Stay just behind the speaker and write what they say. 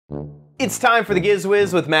It's time for the Giz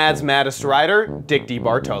Wiz with Mad's maddest writer, Dick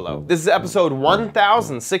DeBartolo. This is episode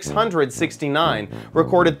 1669,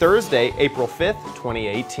 recorded Thursday, April 5th,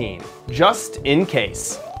 2018. Just in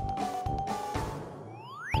case.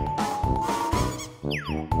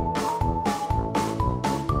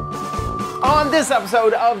 On this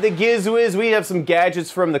episode of the Giz Wiz, we have some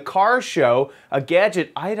gadgets from the car show, a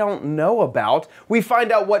gadget I don't know about. We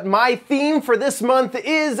find out what my theme for this month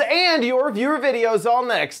is, and your viewer videos all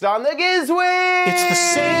next on the Giz Wiz! It's the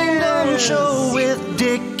same dumb show with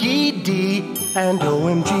Dickie D and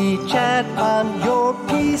OMG chat on your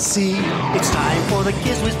PC. It's time for the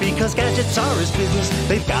Giz Wiz because gadgets are his business.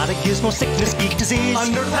 They've got a gizmo sickness, geek disease,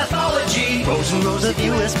 under pathology, rows and rows of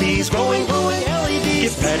USBs, glowing LEDs.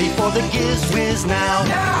 Get ready for the Giz Wiz now.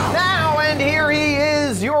 Now, and here he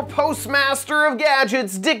is, your postmaster of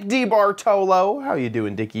gadgets, Dick DeBartolo. How you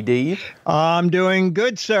doing, Dickie D? I'm doing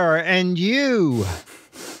good, sir. And you?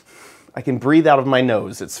 I can breathe out of my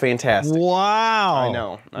nose. It's fantastic.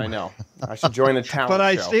 Wow. I know. I should join a talent But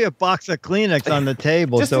I show. see a box of Kleenex on the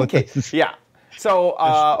table. Just in case. Yeah. So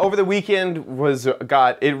over the weekend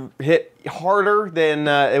it hit harder than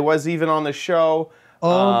it was even on the show.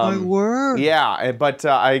 Oh, my word. Yeah, but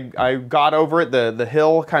I got over it. The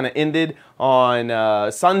hill kind of ended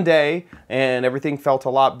on Sunday, and everything felt a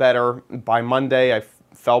lot better. By Monday, I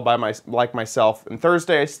felt like myself. And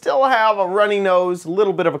Thursday, I still have a runny nose, a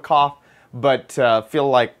little bit of a cough, but feel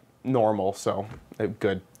like normal. So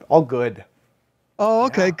good, all good. Oh,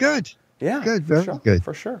 okay, Yeah. good. Yeah, Good, very good.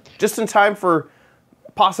 for sure. Just in time for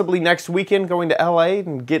possibly next weekend going to LA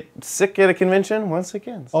and get sick at a convention once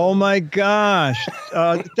again. So. Oh, my gosh.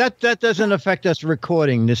 That doesn't affect us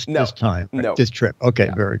recording this time. Right? No. This trip. Okay,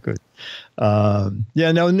 Yeah. very good.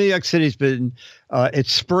 New York City's been,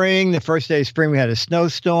 it's spring. The first day of spring, we had a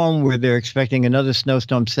snowstorm where they're expecting another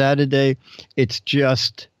snowstorm Saturday. It's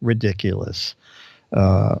just ridiculous.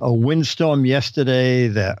 A windstorm yesterday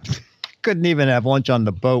that couldn't even have lunch on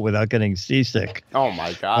the boat without getting seasick. Oh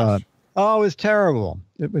my gosh. It was terrible.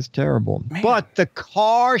 It was terrible. Man. But the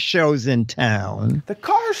car show's in town. The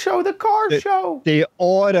car show. The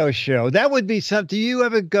auto show. That would be something. Do you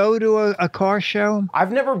ever go to a car show?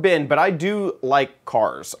 I've never been, but I do like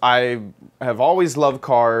cars. I have always loved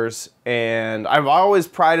cars, and I've always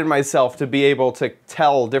prided myself to be able to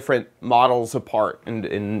tell different models apart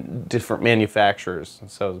in different manufacturers.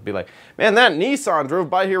 And so it'd be like, man, that Nissan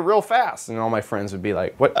drove by here real fast. And all my friends would be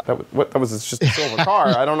like, what? That was just a silver car.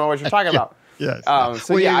 I don't know what you're talking about. Yes.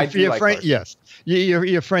 I do like cars. Yes.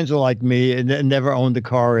 Your friends are like me and never owned a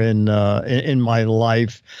car in my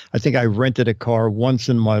life. I think I rented a car once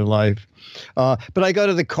in my life. But I go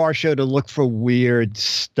to the car show to look for weird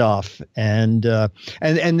stuff. And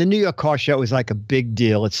the New York Car Show is like a big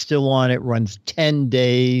deal. It's still on. It runs 10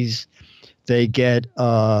 days. They get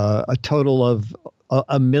a total of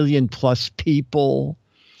a million plus people.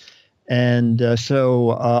 And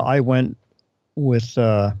so I went with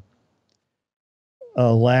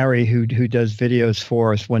Larry, who does videos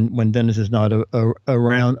for us when Dennis is not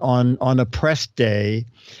around on a press day.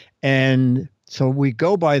 And so we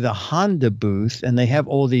go by the Honda booth, and they have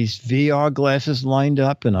all these VR glasses lined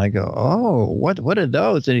up. And I go, oh, what are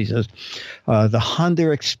those? And he says, the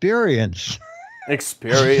Honda Experience.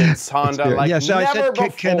 Experience Honda like yeah, so never I said,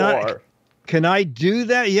 before. Can I do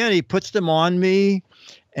that? Yeah, and he puts them on me.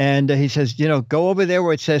 And he says, go over there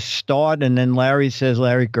where it says start. And then Larry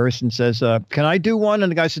Gerson says, can I do one? And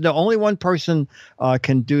the guy said, no, only one person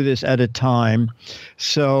can do this at a time.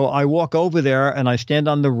 So I walk over there and I stand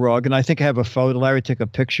on the rug, and I think I have a photo. Larry took a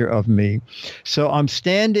picture of me. So I'm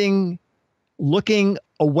standing looking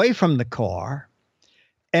away from the car,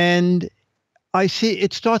 and I see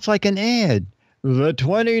it starts like an ad. The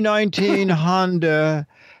 2019 Honda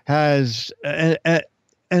has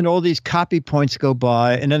and all these copy points go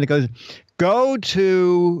by, and then it goes, go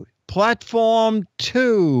to platform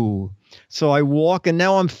 2. So I walk, and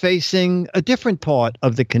now I'm facing a different part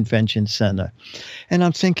of the convention center. And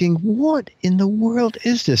I'm thinking, what in the world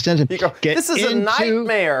is this? And You go, this is a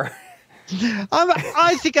nightmare.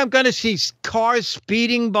 I think I'm going to see cars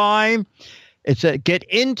speeding by. It's a get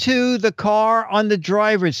into the car on the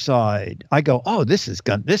driver's side. I go, oh, this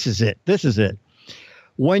is it.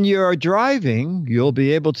 When you're driving, you'll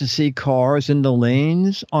be able to see cars in the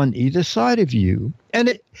lanes on either side of you.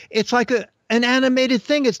 And it's like an animated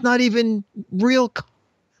thing. It's not even real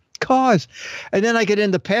cars. And then I get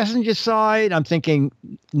in the passenger side. I'm thinking,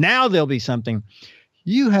 now there'll be something.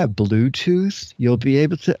 You have Bluetooth. You'll be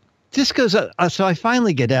able to. This goes. So I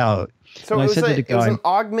finally get out. So it was an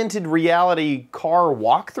augmented reality car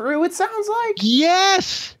walkthrough, it sounds like?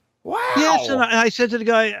 Yes. Wow. Yes, and I said to the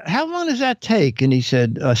guy, how long does that take? And he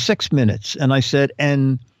said, 6 minutes. And I said,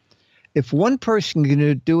 and if one person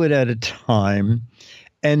can do it at a time,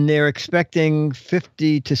 and they're expecting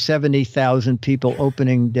 50 to 70,000 people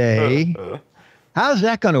opening day, how's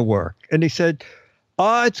that going to work? And he said,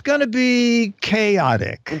 it's going to be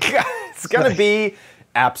chaotic. It's going to be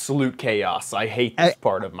absolute chaos. I hate this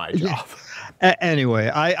part of my job. Anyway,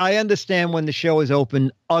 I understand when the show was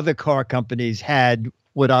open, other car companies had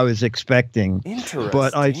what I was expecting. Interesting.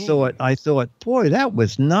 But I thought, boy, that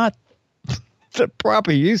was not the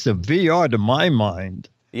proper use of VR to my mind.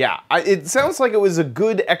 Yeah, it sounds like it was a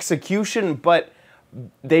good execution, but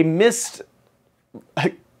they missed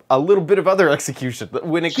a little bit of other execution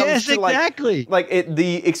when it comes to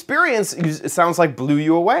the experience. It sounds like blew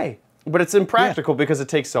you away, but it's impractical because it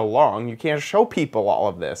takes so long. You can't show people all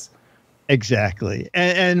of this. Exactly,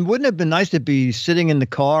 and wouldn't it have been nice to be sitting in the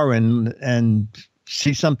car and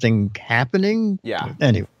see something happening? Yeah.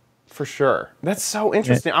 Anyway. For sure. That's so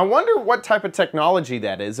interesting. I wonder what type of technology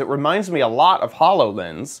that is. It reminds me a lot of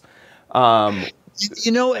HoloLens.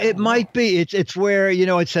 It might be. It's where,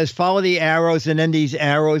 it says follow the arrows, and then these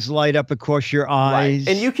arrows light up across your eyes.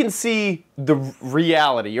 Right. And you can see the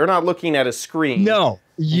reality. You're not looking at a screen. No.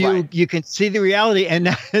 You can see the reality,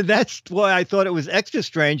 and that's why I thought it was extra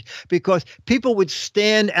strange, because people would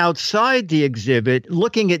stand outside the exhibit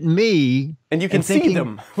looking at me. And you can see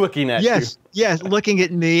them looking at you. Yes, looking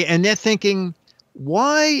at me, and they're thinking,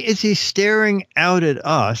 why is he staring out at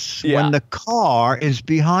us when the car is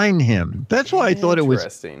behind him? That's why I thought it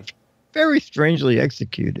was very strangely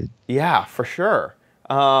executed. Yeah, for sure.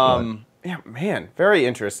 Yeah, man, very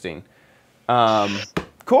interesting.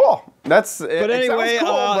 Cool. But anyway, cool,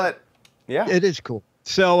 but yeah, it is cool.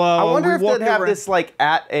 So I wonder if they'd have this like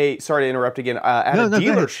at a. Sorry to interrupt again. At a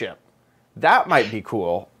dealership. That might be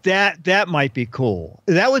cool. That might be cool.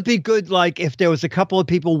 That would be good. Like if there was a couple of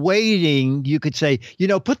people waiting, you could say,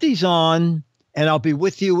 put these on, and I'll be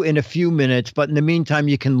with you in a few minutes. But in the meantime,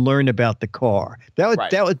 you can learn about the car.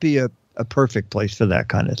 That would be a perfect place for that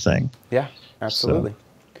kind of thing. Yeah, absolutely. So,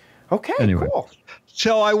 okay, anyway. Cool.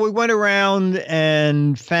 So we went around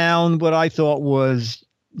and found what I thought was,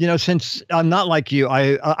 since I'm not like you,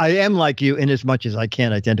 I am like you in as much as I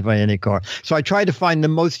can't identify any car. So I tried to find the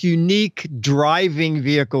most unique driving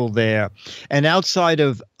vehicle there. And outside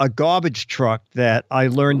of a garbage truck that I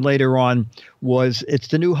learned later on it's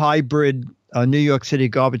the new hybrid New York City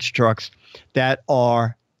garbage trucks that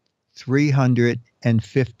are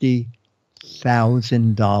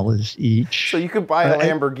 $350,000 each. So you could buy a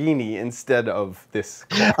Lamborghini instead of this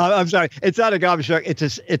car. I'm sorry, it's not a garbage truck.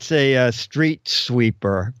 It's a street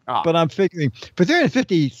sweeper. But I'm figuring for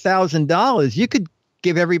 $350,000, you could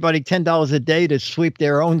give everybody $10 a day to sweep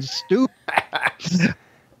their own stoop.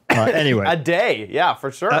 Anyway, a day, yeah,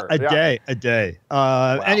 for sure. A day.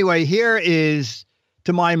 Wow. Anyway, here is,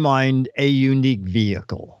 to my mind, a unique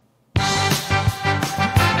vehicle.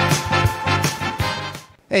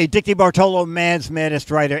 Hey, Dick DeBartolo, man's maddest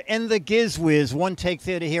writer, and the Giz Wiz, One Take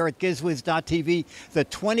Theater here at GizWiz.tv, the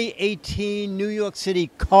 2018 New York City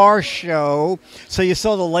Car Show. So you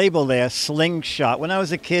saw the label there, Slingshot. When I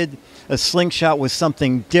was a kid, a slingshot was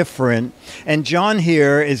something different. And John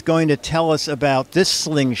here is going to tell us about this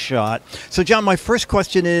slingshot. So John, my first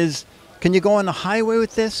question is, can you go on the highway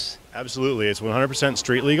with this? Absolutely. It's 100%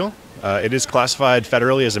 street legal. It is classified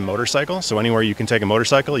federally as a motorcycle, so anywhere you can take a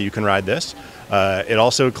motorcycle, you can ride this. It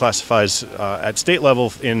also classifies at state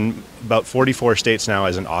level in about 44 states now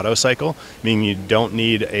as an autocycle, meaning you don't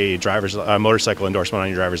need a motorcycle endorsement on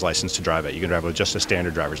your driver's license to drive it. You can drive with just a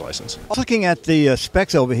standard driver's license. Looking at the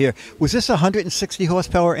specs over here, was this a 160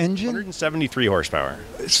 horsepower engine? 173 horsepower.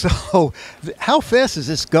 So how fast does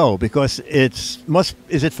this go? Because is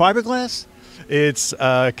it fiberglass? It's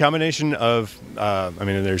a combination of,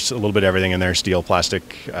 there's a little bit of everything in there, steel, plastic.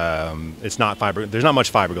 It's not there's not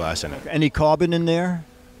much fiberglass in it. Any carbon in there?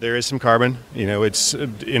 There is some carbon. It's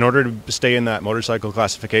in order to stay in that motorcycle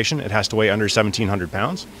classification, it has to weigh under 1,700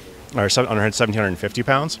 pounds, or under 1,750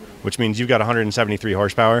 pounds, which means you've got 173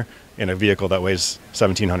 horsepower in a vehicle that weighs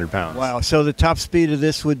 1,700 pounds. Wow, so the top speed of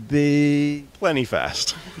this would be? Plenty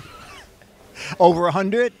fast. Over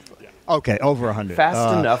 100? Okay, over 100.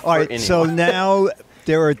 Fast enough for anyone. So now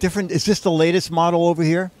there are different. Is this the latest model over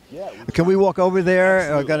here? Yeah. Can we walk over there?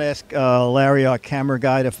 Absolutely. I'm going to ask Larry, our camera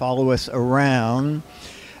guy, to follow us around.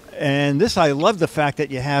 And this, I love the fact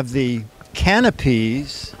that you have the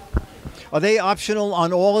canopies. Are they optional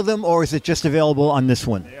on all of them, or is it just available on this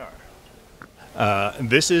one? They are.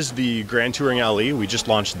 This is the Grand Touring LE. We just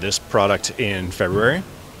launched this product in February,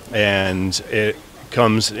 and it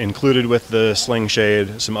comes included with the sling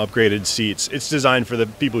shade, some upgraded seats. It's designed for the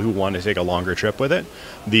people who want to take a longer trip with it.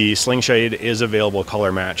 The sling shade is available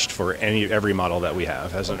color matched for every model that we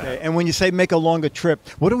have. And when you say make a longer trip,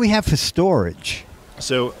 what do we have for storage?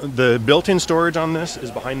 So the built-in storage on this is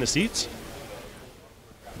behind the seats.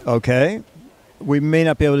 Okay. We may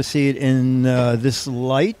not be able to see it in this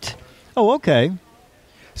light. Oh, okay.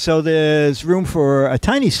 So there's room for a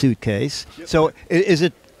tiny suitcase. Yep. So is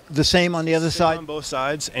it the same on the other side? On both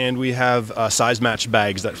sides, and we have size-matched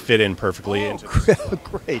bags that fit in perfectly. Oh,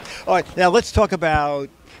 great. All right, now let's talk about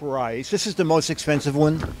price. This is the most expensive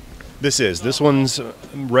one? This one's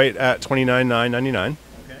right at $29,999.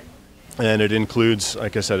 Okay. And it includes,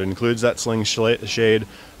 like I said, it includes that sling shade.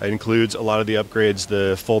 It includes a lot of the upgrades,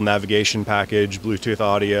 the full navigation package, Bluetooth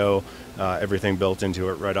audio, everything built into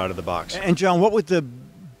it right out of the box. And John, what would the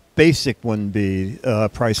basic one be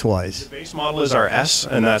price-wise? The base model is our S,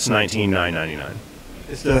 and that's $19,999.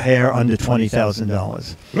 It's the hair under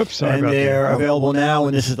 $20,000. Whoops, sorry and about they're that. available now,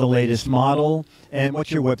 and this is the latest model. And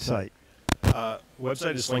what's your website?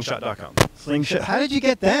 Website is slingshot.com. Slingshot. How did you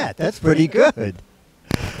get that? That's pretty good.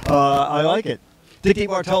 I like it. Dick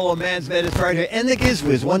DeBartolo, Man's Med is right here, and the Giz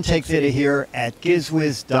Wiz, one take theater here at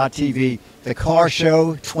gizwiz.tv, the car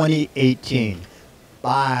show 2018.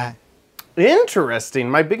 Bye. Interesting.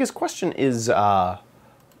 My biggest question is why?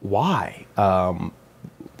 Why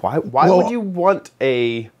Well, would you want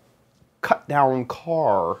a cut down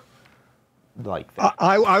car like that?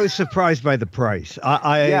 I was surprised by the price.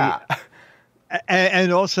 Yeah.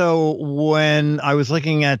 And also when I was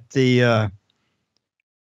looking at the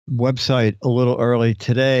website a little early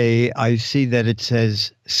today, I see that it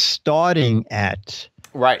says starting at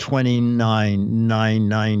Right.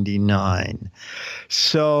 $29,999.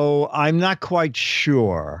 So I'm not quite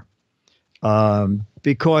sure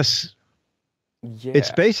because Yeah.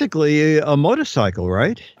 it's basically a motorcycle,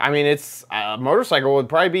 right? I mean, it's a motorcycle would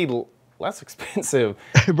probably be less expensive.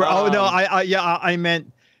 Oh no, I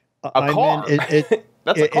meant A car.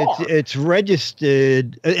 That's a car. It's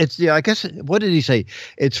registered. I guess. What did he say?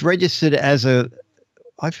 It's registered as a.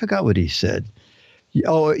 I forgot what he said.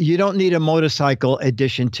 Oh, you don't need a motorcycle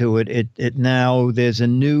addition to it. It now there's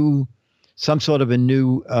some sort of a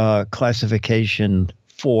new classification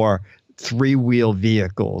for three-wheel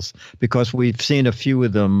vehicles because we've seen a few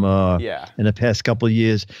of them in the past couple of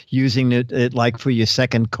years using it like for your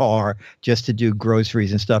second car just to do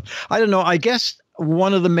groceries and stuff. I don't know. I guess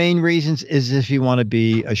one of the main reasons is if you want to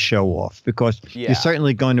be a show-off because you're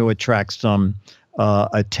certainly going to attract some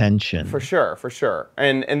attention. For sure.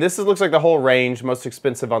 And this looks like the whole range, most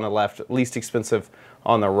expensive on the left, least expensive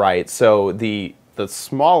on the right. So the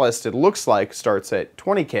smallest it looks like starts at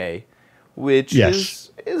 $20K, which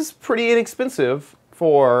is pretty inexpensive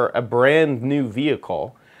for a brand new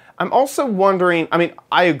vehicle. I'm also wondering, I mean,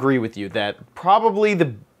 I agree with you that probably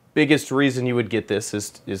the biggest reason you would get this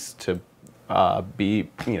is to be,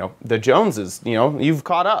 the Joneses, you've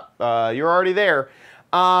caught up, you're already there.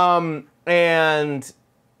 But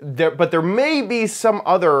there may be some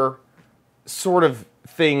other sort of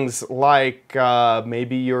things like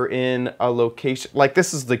maybe you're in a location, like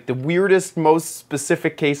this is like the weirdest, most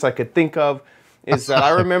specific case I could think of, is that I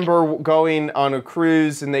remember going on a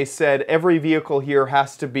cruise and they said every vehicle here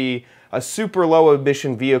has to be a super low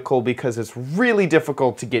emission vehicle because it's really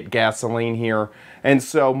difficult to get gasoline here. And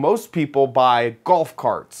so most people buy golf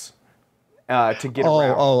carts to get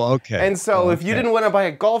around. Oh, okay. And so if you didn't want to buy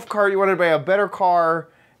a golf cart, you wanted to buy a better car,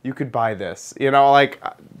 you could buy this.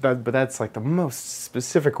 But that's like the most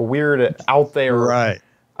specific, weird, out there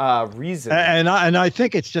reason. And I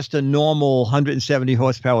think it's just a normal 170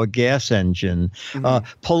 horsepower gas engine.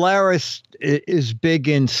 Polaris is big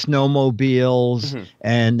in snowmobiles,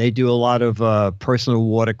 and they do a lot of personal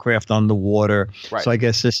watercraft on the water. Right. So I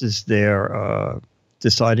guess this is their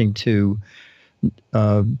deciding to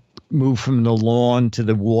move from the lawn to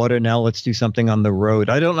the water. Now let's do something on the road.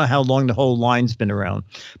 I don't know how long the whole line's been around,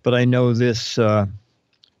 but I know this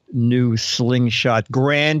new Slingshot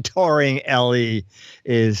Grand Touring LE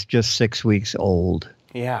is just 6 weeks old.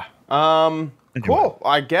 Yeah. Cool,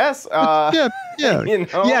 I guess. Yeah.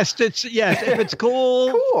 Yes, if it's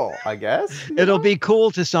cool. Cool, I guess. It'll be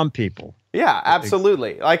cool to some people. Yeah,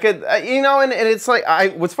 absolutely. Like it, and it's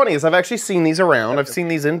like what's funny is I've actually seen these around. I've seen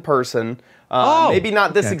these in person. Maybe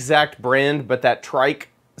not this exact brand, but that trike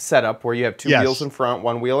setup where you have two wheels in front,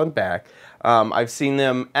 one wheel in back. I've seen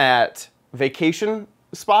them at vacation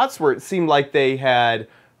spots where it seemed like they had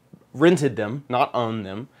rented them, not owned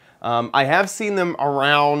them. I have seen them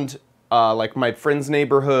around like my friends'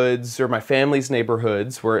 neighborhoods or my family's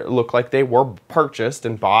neighborhoods where it looked like they were purchased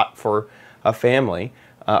and bought for a family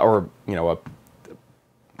or a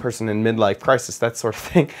person in midlife crisis, that sort of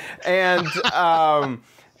thing. And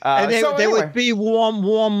and so there anyway. would be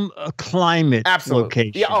warm climate Absolutely.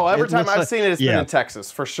 location. Yeah. Oh, every It time looks I've like- seen it, it's been in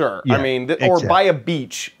Texas for sure. Yeah, I mean, or exactly. by a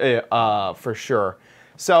beach for sure.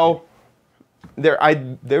 So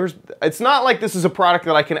it's not like this is a product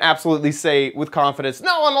that I can absolutely say with confidence,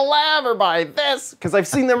 no one will ever buy this, because I've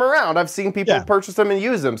seen them around. I've seen people purchase them and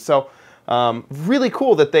use them. So really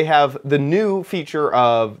cool that they have the new feature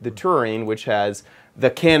of the Touring, which has the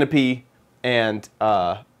canopy and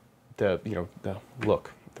the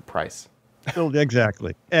look, the price.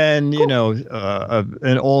 Exactly. And, you know,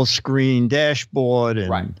 an all-screen dashboard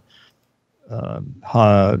and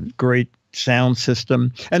great sound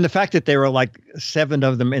system. And the fact that there are like 7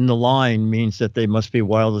 of them in the line means that they must be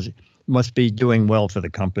doing well for the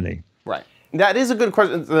company. Right. That is a good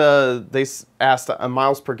question. They asked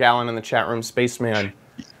miles per gallon in the chat room, Spaceman.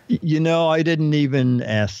 You know, I didn't even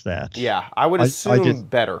ask that. Yeah, I would assume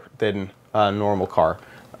better than a normal car.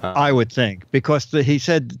 I would think, because he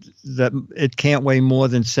said that it can't weigh more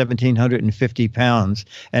than 1,750 pounds,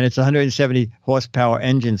 and it's a 170 horsepower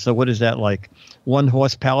engine. So what is that, like 1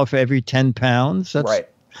 horsepower for every 10 pounds?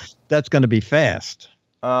 That's going to be fast.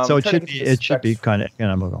 So it should be kind of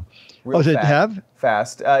economical. Does it have?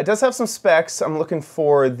 Fast. It does have some specs. I'm looking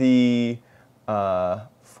for the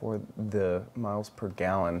miles per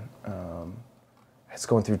gallon. It's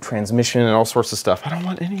going through transmission and all sorts of stuff. I don't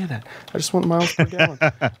want any of that. I just want miles per gallon.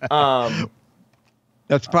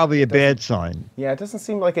 That's probably a bad sign. Yeah, it doesn't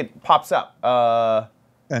seem like it pops up.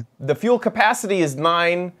 The fuel capacity is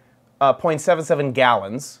 9.77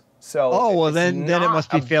 gallons. So then it must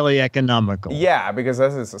be fairly economical. Yeah, because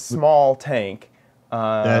this is a small tank.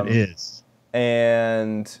 That is.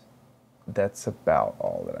 And that's about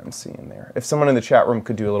all that I'm seeing there. If someone in the chat room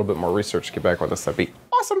could do a little bit more research to get back with us, that'd be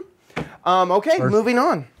awesome. Okay, moving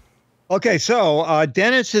on. Okay, so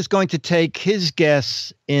Dennis is going to take his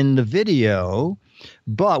guess in the video,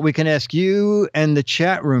 but we can ask you and the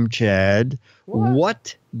chat room, Chad,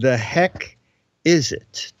 what the heck is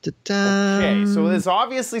it? Ta-da. Okay, so there's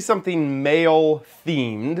obviously something male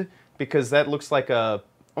themed, because that looks like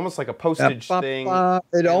almost like a postage thing.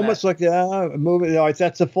 It almost looks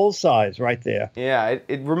that's a full size right there. Yeah,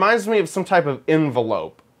 it reminds me of some type of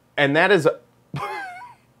envelope, and that is.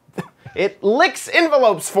 It licks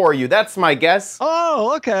envelopes for you. That's my guess.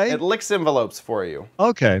 Oh, okay. It licks envelopes for you.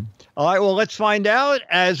 Okay. All right, well, let's find out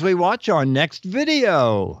as we watch our next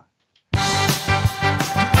video.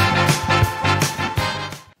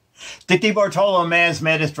 Dick DeBartolo, man's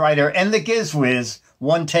maddest writer, and the Giz Wiz,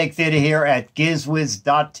 One Take Theater here at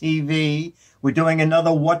gizwiz.tv. We're doing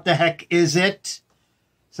another What the Heck Is It?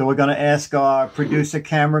 So we're going to ask our producer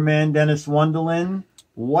cameraman, Dennis Wonderland,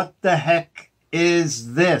 what the heck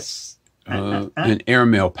is this? An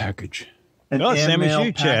airmail package. An same as airmail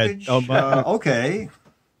you, Chad. package? Okay.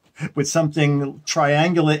 With something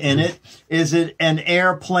triangular in it. Is it an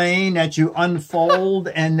airplane that you unfold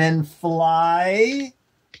and then fly?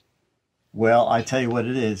 Well, I tell you what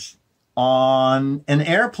it is. On an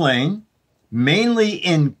airplane, mainly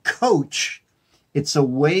in coach, it's a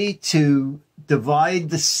way to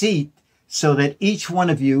divide the seat so that each one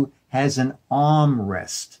of you has an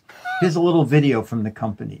armrest. Here's a little video from the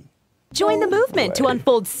company. Join the movement to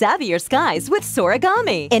unfold savvier skies with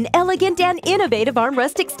Soragami, an elegant and innovative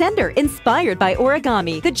armrest extender inspired by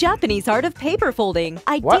origami, the Japanese art of paper folding.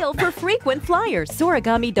 Ideal for frequent flyers,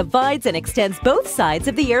 Soragami divides and extends both sides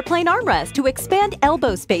of the airplane armrest to expand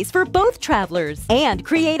elbow space for both travelers and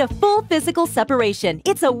create a full physical separation.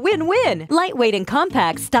 It's a win-win. Lightweight and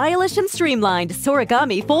compact, stylish and streamlined,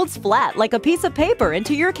 Soragami folds flat like a piece of paper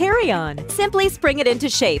into your carry-on. Simply spring it into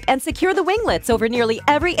shape and secure the winglets over nearly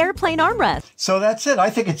every airplane armrest. So that's it. I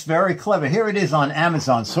think it's very clever. Here it is on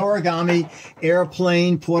Amazon. Soragami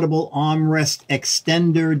Airplane Portable Armrest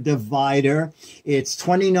Extender Divider. It's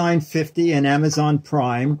 $29.50 on Amazon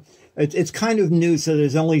Prime. It's kind of new, so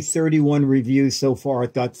there's only 31 reviews so far.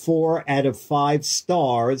 It got 4 out of 5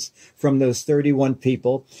 stars from those 31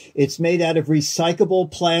 people. It's made out of recyclable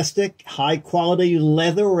plastic, high-quality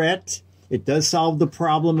leatherette. It does solve the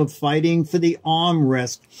problem of fighting for the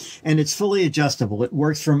armrest, and it's fully adjustable. It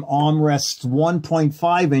works from armrests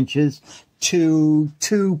 1.5 inches to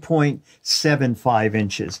 2.75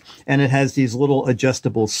 inches, and it has these little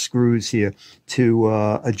adjustable screws here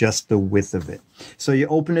to adjust the width of it. So you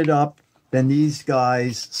open it up, then these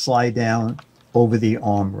guys slide down over the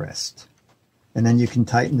armrest, and then you can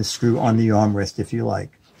tighten the screw on the armrest if you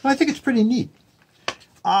like. I think it's pretty neat.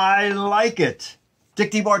 I like it.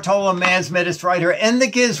 Dick DeBartolo, man's maddest writer, and the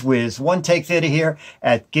Giz Wiz, One Take Theater here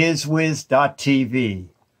at gizwiz.tv.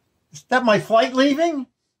 Is that my flight leaving?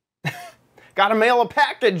 Gotta mail a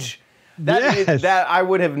package. That I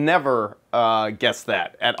would have never guessed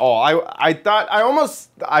that at all.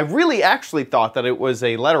 I really actually thought that it was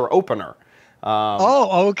a letter opener.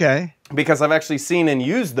 Okay. Because I've actually seen and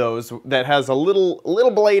used those that has a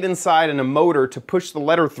little blade inside and a motor to push the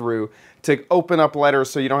letter through to open up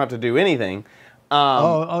letters so you don't have to do anything.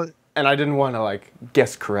 And I didn't want to like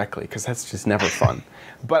guess correctly because that's just never fun.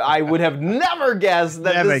 But I would have never guessed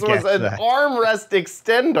that this was an armrest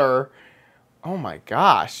extender. Oh my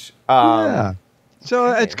gosh. Yeah.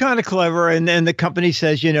 So it's kind of clever. And then the company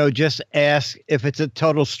says, you know, just ask if it's a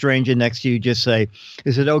total stranger next to you, just say,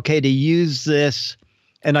 is it okay to use this?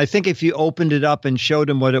 And I think if you opened it up and showed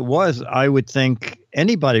them what it was, I would think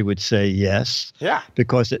anybody would say yes. Yeah.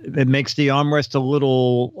 Because it makes the armrest a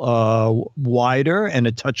little wider and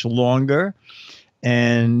a touch longer.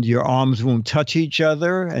 And your arms won't touch each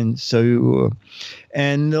other. And so,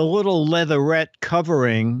 and the little leatherette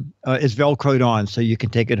covering is Velcroed on. So you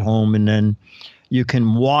can take it home and then you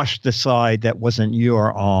can wash the side that wasn't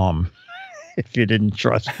your arm if you didn't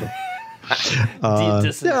trust them.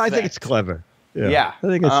 Yeah, I think it's clever. Yeah. I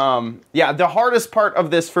think it's the hardest part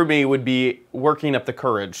of this for me would be working up the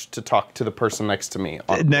courage to talk to the person next to me.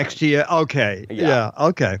 Next to you? Okay. Yeah,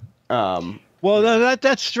 okay. Well,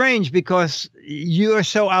 that's strange because you are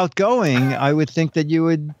so outgoing. I would think that you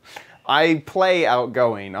would. I play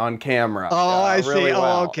outgoing on camera. Oh, I really see.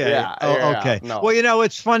 Well. Oh, okay. Yeah, okay. No. Well, you know,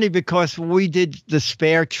 it's funny because we did the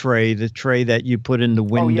spare tray, the tray that you put in the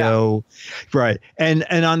window. Right. And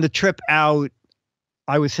on the trip out,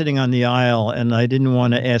 I was sitting on the aisle and I didn't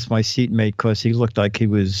want to ask my seatmate because he looked like he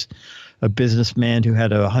was a businessman who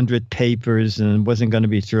had 100 papers and wasn't going to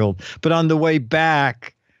be thrilled. But on the way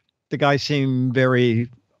back, the guy seemed very,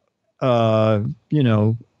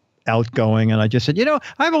 outgoing. And I just said, I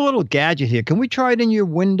have a little gadget here. Can we try it in your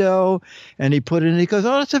window? And he put it in. He goes,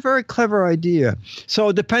 oh, that's a very clever idea.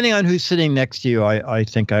 So depending on who's sitting next to you, I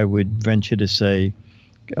think I would venture to say,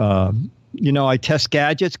 I test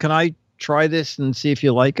gadgets. Can I try this and see if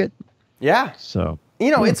you like it? Yeah. So.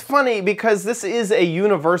 It's funny because this is a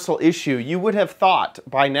universal issue. You would have thought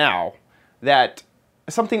by now that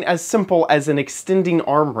something as simple as an extending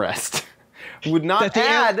armrest would not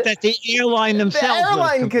that the airline themselves. The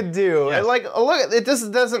airline could do. Yes. Like, look, it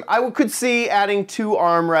just doesn't. I could see adding 2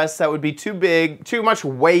 armrests that would be too big, too much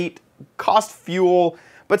weight, cost fuel.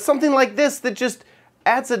 But something like this that just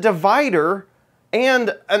adds a divider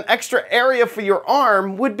and an extra area for your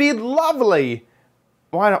arm would be lovely.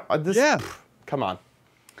 Why don't this? Yeah. Come on.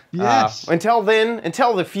 Yes. Until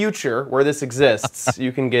the future where this exists,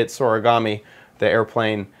 you can get Soragami, the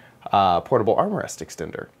airplane portable armrest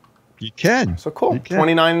extender. You can. So cool.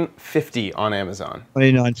 $29.50 on Amazon.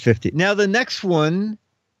 $29.50. Now the next one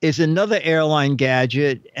is another airline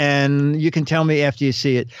gadget, and you can tell me after you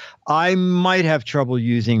see it. I might have trouble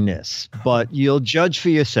using this, but you'll judge for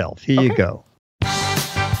yourself. Here you go.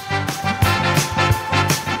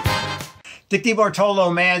 Dick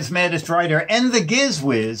DeBartolo, man's maddest writer, and the Giz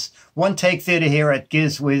Wiz. One Take Theater here at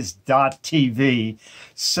gizwiz.tv.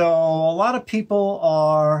 So a lot of people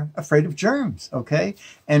are afraid of germs, okay?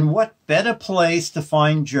 And what better place to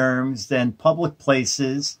find germs than public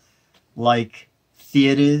places like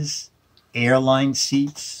theaters, airline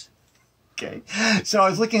seats? Okay. So I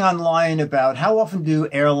was looking online about how often do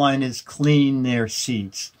airliners clean their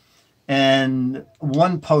seats. And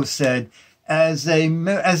one post said, as a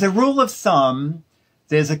rule of thumb,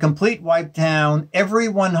 there's a complete wipe down every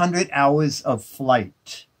 100 hours of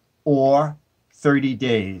flight or 30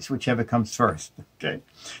 days, whichever comes first. Okay.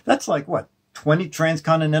 That's like, what, 20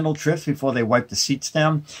 transcontinental trips before they wipe the seats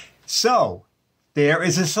down? So there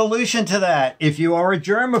is a solution to that if you are a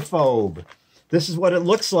germaphobe. This is what it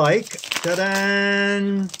looks like.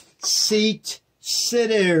 Ta-da! Seat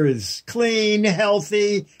sitters. Clean,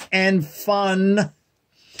 healthy, and fun.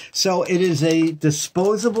 So it is a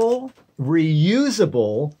disposable,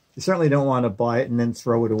 reusable. You certainly don't want to buy it and then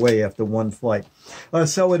throw it away after one flight.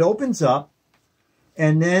 So it opens up,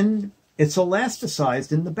 and then it's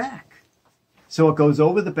elasticized in the back. So it goes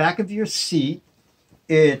over the back of your seat.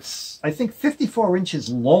 It's, I think, 54 inches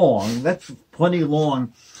long. That's plenty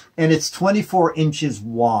long. And it's 24 inches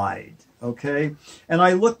wide, okay? And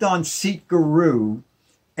I looked on Seat Guru,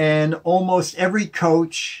 and almost every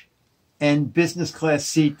coach and business class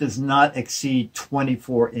seat does not exceed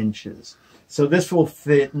 24 inches. So this will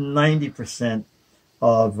fit 90%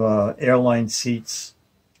 of airline seats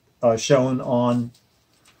shown on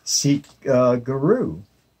Seat Guru.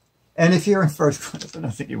 And if you're in first class, I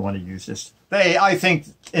don't think you want to use this. I think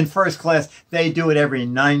in first class, they do it every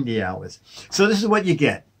 90 hours. So this is what you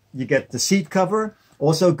get. You get the seat cover,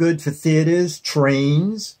 also good for theaters,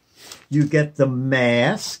 trains. You get the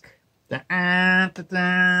mask. Good,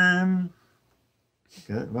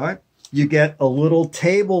 right? You get a little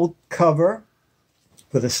table cover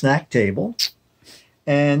for the snack table.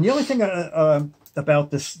 And the only thing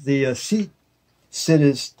about this, the seat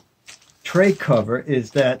sitters tray cover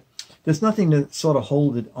is that there's nothing to sort of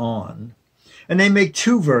hold it on. And they make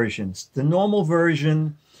two versions, the normal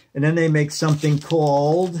version, and then they make something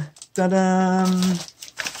called, ta-da,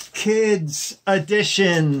 Kids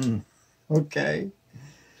Edition. Okay.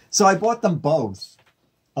 So I bought them both.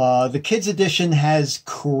 The Kids Edition has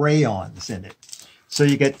crayons in it. So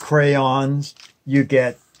you get crayons, you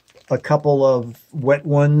get a couple of wet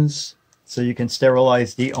ones, so you can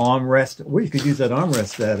sterilize the armrest. Well, you could use that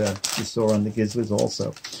armrest that you saw on the Giz Wiz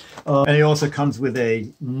also. And it also comes with a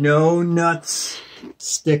no nuts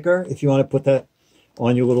sticker, if you want to put that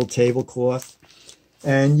on your little tablecloth.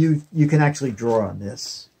 And you can actually draw on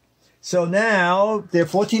this. So now they're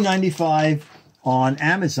 $14.95 on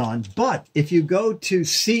Amazon. But if you go to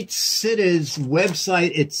Seat Sitter's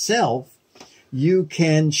website itself, you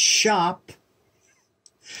can shop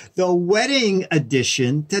the wedding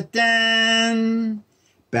edition. Ta-da!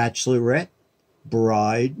 Bachelorette,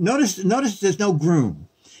 bride. Notice there's no groom.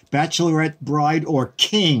 Bachelorette, bride, or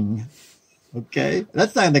king. Okay,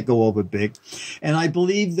 that's not going to go over big. And I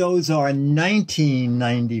believe those are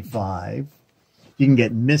 $19.95. You can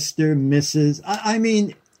get Mr., Mrs. I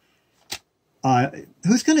mean,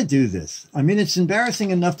 who's going to do this? I mean, it's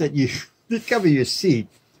embarrassing enough that you cover your seat,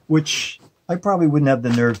 which I probably wouldn't have the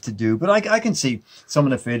nerve to do. But I can see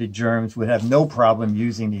someone afraid of germs would have no problem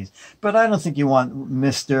using these. But I don't think you want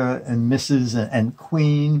Mr. and Mrs. and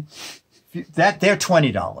Queen. They're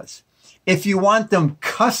 $20. If you want them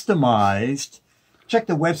customized, check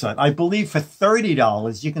the website. I believe for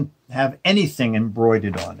 $30, you can have anything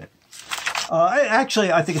embroidered on it. I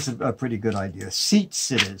think it's a pretty good idea. Seat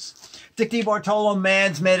Sitters. Dick DeBartolo,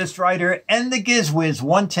 Man's Maddest Writer, and the Giz Wiz.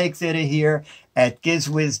 One take theater here at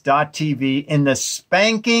gizwiz.tv in the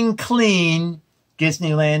spanking clean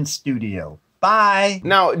Disneyland studio. Bye.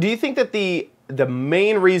 Now, do you think that the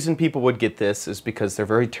main reason people would get this is because they're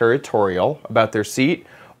very territorial about their seat,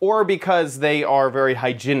 or because they are very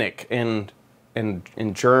hygienic and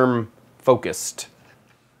germ focused?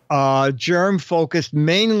 Germ focused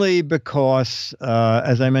mainly because,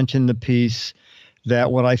 as I mentioned in the piece,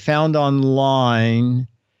 that what I found online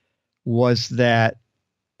was that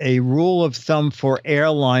a rule of thumb for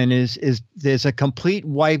airliners is there's a complete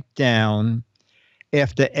wipe down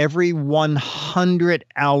after every 100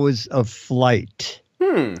 hours of flight.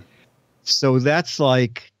 So that's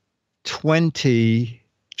like 20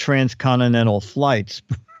 transcontinental flights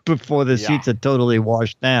before the seats are totally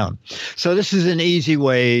washed down. So this is an easy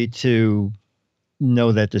way to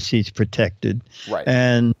know that the seat's protected. Right.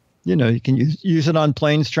 And, you know, you can use it on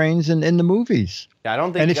planes, trains, and in the movies. Yeah, I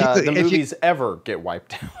don't think the movies ever get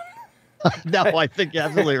wiped down. No, I think you're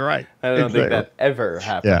absolutely right. I don't think that ever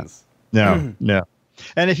happens. Yeah. No.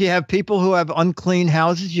 And if you have people who have unclean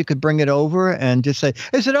houses, you could bring it over and just say,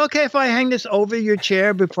 is it okay if I hang this over your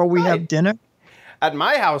chair before we have dinner? At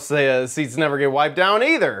my house, the seats never get wiped down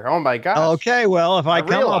either. Oh, my gosh. Okay, well, if I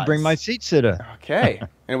come, I'll bring my seat sitter. Okay. And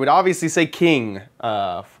it would obviously say king.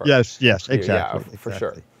 Yes, exactly. Yeah, for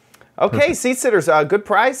sure. Okay, Seat Sitters, good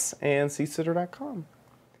price, and seatsitter.com.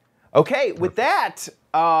 Okay, with that,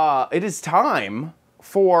 it is time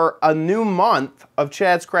for a new month of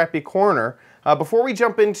Chad's Crappy Corner. Before we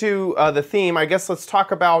jump into the theme, I guess let's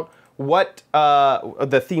talk about what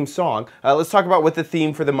the theme song. Let's talk about what the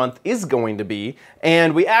theme for the month is going to be.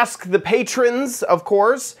 And we asked the patrons, of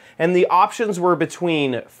course, and the options were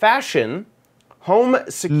between fashion, home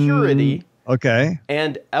security,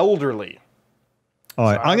 and elderly. All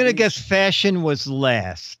right, I'm going to guess fashion was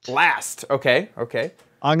last. Last, okay.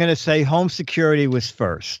 I'm going to say home security was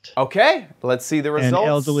first. Okay, let's see the results. And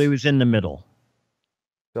elderly was in the middle.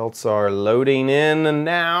 Results are loading in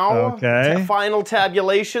now. Okay. Final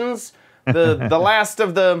tabulations. The last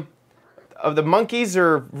of the monkeys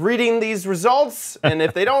are reading these results, and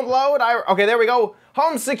if they don't load, okay, there we go.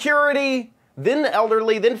 Home security, then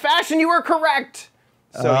elderly, then fashion. You were correct.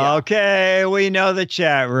 So, yeah. Okay, we know the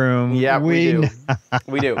chat room. Yeah, we do.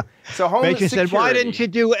 We do. So home Bacon security. said, why didn't you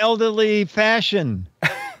do elderly fashion?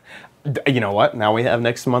 You know what? Now we have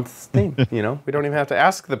next month's theme. You know, we don't even have to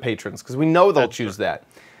ask the patrons because we know they'll choose that.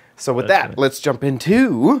 So with that, let's jump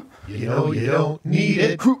into... You know you don't need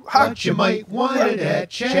it, but you might want it at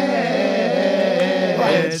Chad's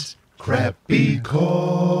Crappy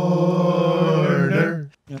Corner.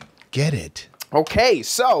 Get it. Okay,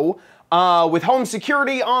 so with home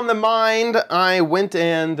security on the mind, I went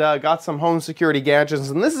and got some home security gadgets.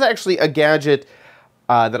 And this is actually a gadget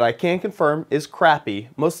that I can confirm is crappy,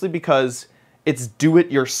 mostly because it's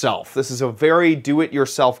do-it-yourself. This is a very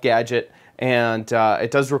do-it-yourself gadget, and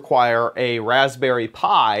it does require a Raspberry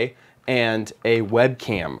Pi and a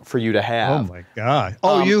webcam for you to have. Oh my God!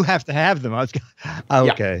 Oh, you have to have them. I was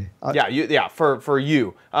okay. Yeah, for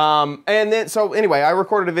you. And then so anyway, I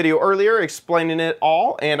recorded a video earlier explaining it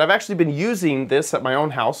all, and I've actually been using this at my own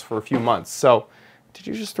house for a few months. So, did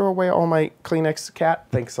you just throw away all my Kleenex, cat?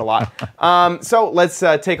 Thanks a lot. So let's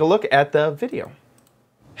take a look at the video.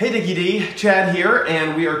 Hey Dickie D, Chad here,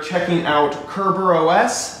 and we are checking out Kerber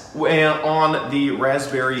OS on the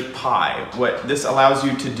Raspberry Pi. What this allows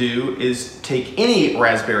you to do is take any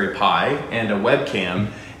Raspberry Pi and a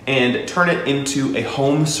webcam and turn it into a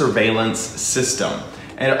home surveillance system.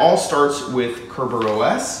 And it all starts with Kerber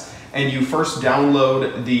OS, and you first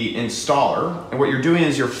download the installer, and what you're doing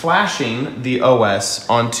is you're flashing the OS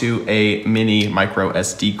onto a mini micro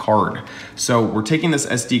SD card. So we're taking this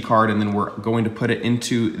SD card and then we're going to put it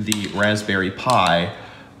into the Raspberry Pi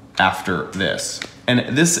after this.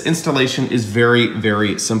 And this installation is very,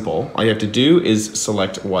 very simple. All you have to do is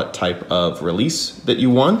select what type of release that you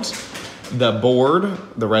want. The board,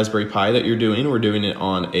 the Raspberry Pi that you're doing, we're doing it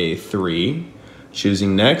on a 3.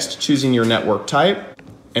 Choosing next, choosing your network type,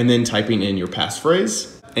 and then typing in your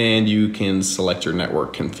passphrase. And you can select your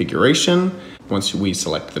network configuration. Once we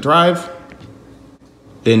select the drive,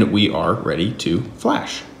 then we are ready to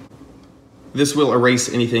flash. This will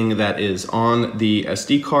erase anything that is on the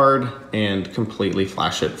SD card and completely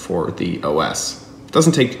flash it for the OS. It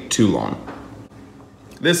doesn't take too long.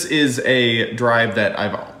 This is a drive that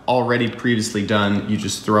I've already previously done. You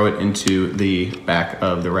just throw it into the back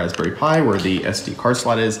of the Raspberry Pi where the SD card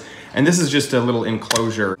slot is. And this is just a little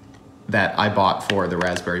enclosure that I bought for the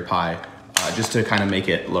Raspberry Pi just to kind of make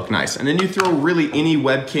it look nice. And then you throw really any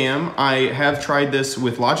webcam. I have tried this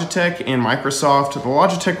with Logitech and Microsoft. The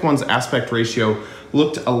Logitech one's aspect ratio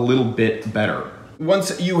looked a little bit better.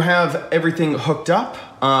 Once you have everything hooked up,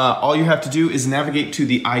 all you have to do is navigate to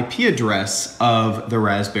the IP address of the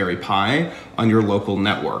Raspberry Pi on your local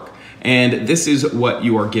network. And this is what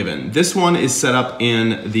you are given. This one is set up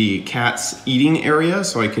in the cat's eating area,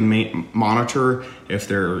 so I can monitor if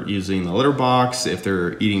they're using the litter box, if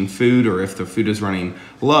they're eating food, or if the food is running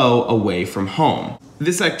low away from home.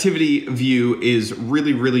 This activity view is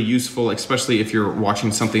really, really useful, especially if you're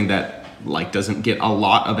watching something that doesn't get a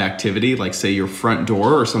lot of activity, like say your front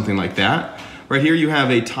door or something like that. Right here you have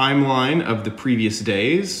a timeline of the previous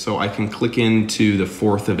days, so I can click into the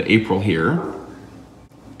 4th of April here.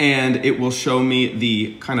 And it will show me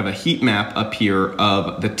the kind of a heat map up here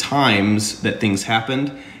of the times that things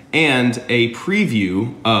happened and a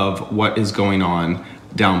preview of what is going on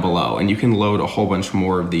down below. And you can load a whole bunch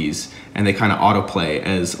more of these, and they kind of autoplay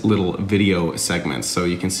as little video segments. So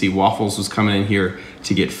you can see Waffles was coming in here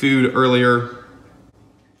to get food earlier.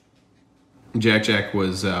 Jack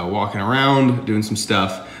was walking around doing some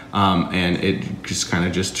stuff, and it just kind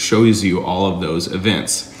of just shows you all of those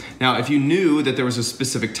events. Now, if you knew that there was a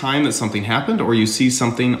specific time that something happened, or you see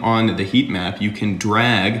something on the heat map, you can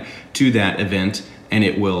drag to that event and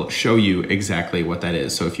it will show you exactly what that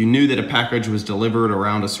is. So if you knew that a package was delivered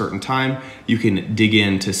around a certain time, you can dig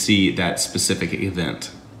in to see that specific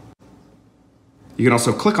event. You can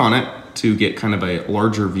also click on it to get kind of a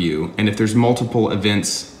larger view. And if there's multiple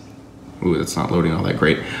events, ooh, that's not loading all that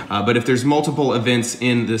great. But if there's multiple events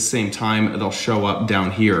in the same time, they'll show up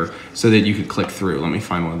down here so that you could click through. Let me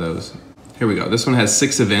find one of those. Here we go. This one has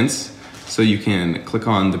 6 events. So you can click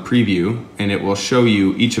on the preview and it will show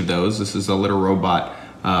you each of those. This is a little robot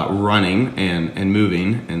running and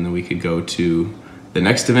moving. And then we could go to the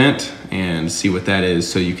next event and see what that is.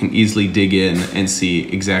 So you can easily dig in and see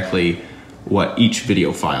exactly what each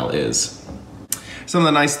video file is. Some of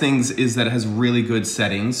the nice things is that it has really good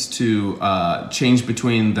settings to change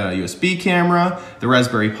between the USB camera, the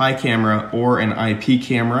Raspberry Pi camera, or an IP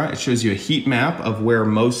camera. It shows you a heat map of where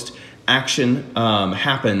most action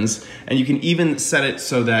happens, and you can even set it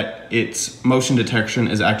so that its motion detection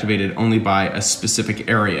is activated only by a specific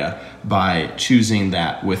area by choosing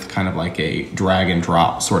that with kind of like a drag and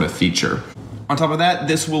drop sort of feature. On top of that,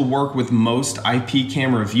 this will work with most IP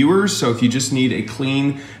camera viewers. So if you just need a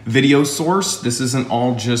clean video source, this isn't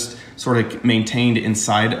all just sort of maintained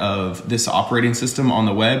inside of this operating system on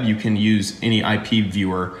the web. You can use any IP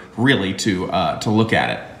viewer really to look at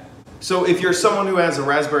it. So if you're someone who has a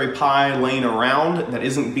Raspberry Pi laying around that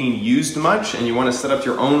isn't being used much and you want to set up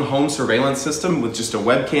your own home surveillance system with just a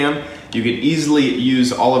webcam, you can easily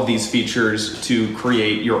use all of these features to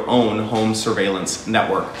create your own home surveillance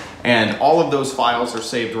network. And all of those files are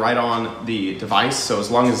saved right on the device. So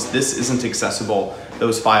as long as this isn't accessible,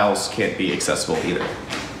 those files can't be accessible either.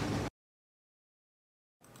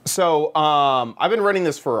 So I've been running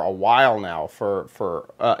this for a while now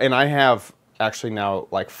and I have actually now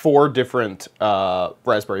like 4 different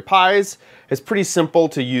Raspberry Pis. It's pretty simple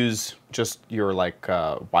to use just your like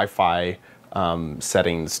Wi-Fi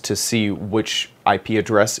settings to see which IP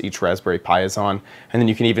address each Raspberry Pi is on. And then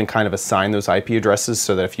you can even kind of assign those IP addresses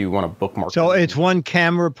so that if you want to bookmark So them. it's 1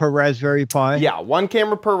 camera per Raspberry Pi? Yeah, 1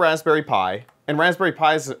 camera per Raspberry Pi. And Raspberry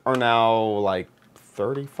Pis are now like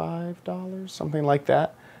 $35, something like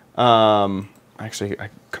that. Actually, I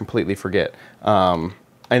completely forget.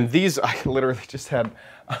 And these I literally just had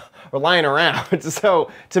were lying around.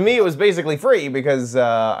 So to me, it was basically free because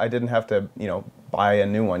I didn't have to, you know, buy a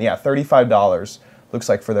new one. Yeah, $35 looks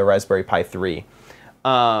like for the Raspberry Pi 3.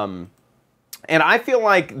 And I feel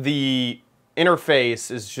like the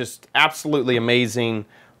interface is just absolutely amazing.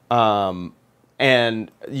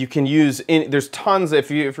 And you can use, there's tons,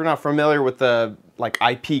 if you're not familiar with the like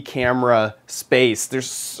IP camera space, there's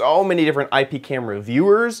so many different IP camera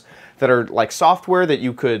viewers that are like software that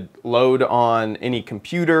you could load on any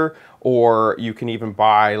computer, or you can even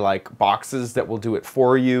buy like boxes that will do it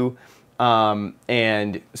for you.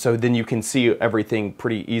 And so then you can see everything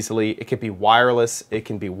pretty easily. It can be wireless, it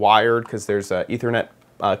can be wired because there's an Ethernet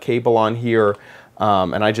cable on here.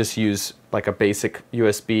 And I just use like a basic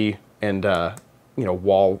USB and you know,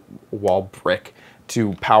 wall brick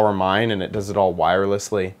to power mine, and it does it all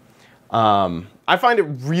wirelessly. I find it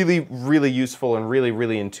really, really useful and really,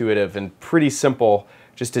 really intuitive and pretty simple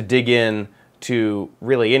just to dig in to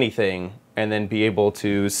really anything and then be able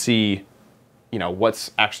to see, you know,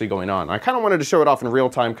 what's actually going on. I kind of wanted to show it off in real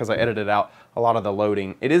time because I edited out a lot of the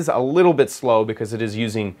loading. It is a little bit slow because it is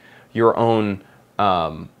using your own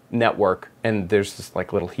network, and there's this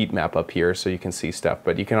like little heat map up here so you can see stuff,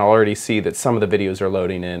 but you can already see that some of the videos are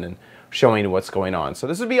loading in and showing what's going on. So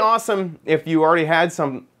this would be awesome if you already had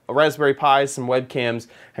some Raspberry Pis, some webcams,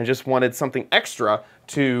 and just wanted something extra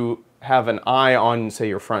to have an eye on, say,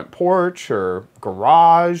 your front porch or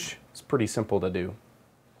garage. It's pretty simple to do.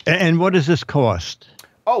 And what does this cost?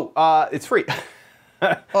 Oh, it's free.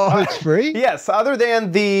 Oh, it's free? Yes, other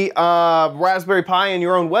than the Raspberry Pi and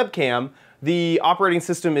your own webcam, the operating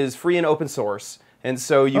system is free and open source. And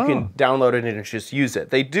so you can download it and just use it.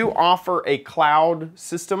 They do offer a cloud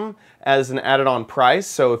system as an added-on price.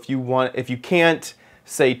 So if you can't,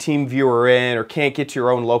 say, TeamViewer in or can't get to your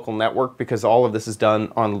own local network because all of this is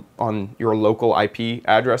done on your local IP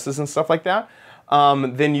addresses and stuff like that,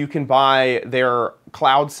 then you can buy their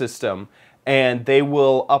cloud system, and they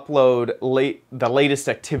will upload the latest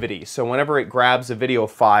activity. So whenever it grabs a video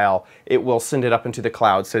file, it will send it up into the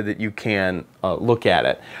cloud so that you can look at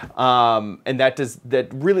it. And that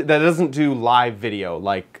doesn't do live video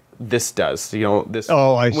like this does. You know, this.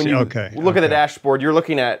 Oh, I see. When you Okay. look at the dashboard, you're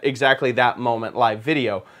looking at exactly that moment live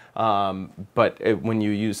video. But when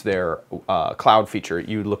you use their cloud feature,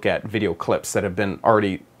 you look at video clips that have been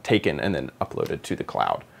already taken and then uploaded to the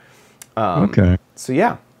cloud. Okay. So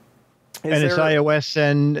yeah. And it's iOS,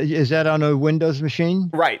 and is that on a Windows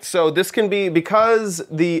machine? Right. So this can be, because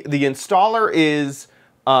the installer is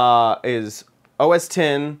OS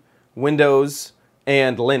X, Windows,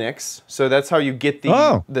 and Linux. So that's how you get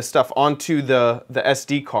the stuff onto the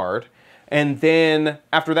SD card. And then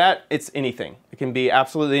after that, it's anything. It can be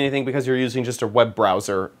absolutely anything because you're using just a web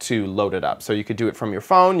browser to load it up. So you could do it from your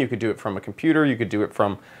phone, you could do it from a computer, you could do it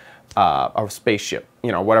from a spaceship,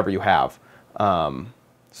 you know, whatever you have.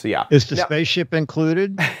 So yeah. Is the spaceship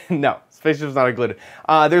included? No, spaceship's not included.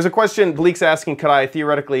 There's a question, Bleak's asking, could I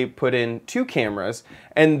theoretically put in 2 cameras?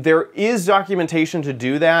 And there is documentation to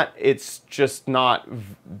do that. It's just not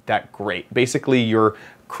that great. Basically, you're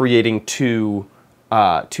creating two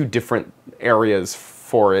different areas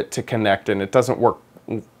for it to connect, and it doesn't work.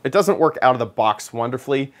 It doesn't work out of the box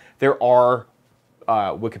wonderfully. There are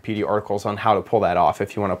Wikipedia articles on how to pull that off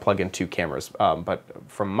if you want to plug in 2 cameras. But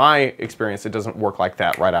from my experience, it doesn't work like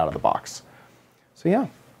that right out of the box. So yeah.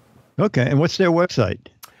 Okay, and what's their website?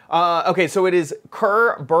 Okay, so it is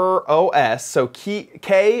KerberOS, so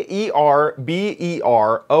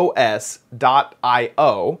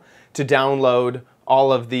Kerberos.io to download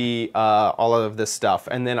all of this stuff.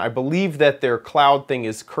 And then I believe that their cloud thing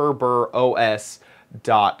is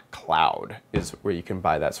KerberOS.cloud is where you can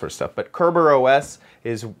buy that sort of stuff. But KerberOS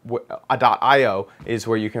is .io is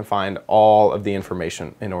where you can find all of the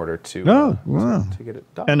information in order to to get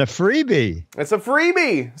it done. And a freebie. It's a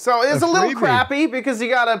freebie. So it's a little crappy because you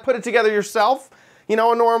got to put it together yourself. You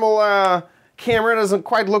know, a normal camera doesn't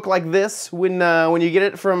quite look like this when you get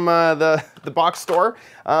it from the box store.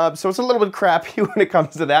 So it's a little bit crappy when it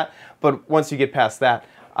comes to that. But once you get past that,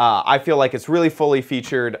 I feel like it's really fully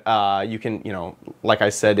featured. You can, like I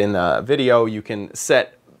said in the video, you can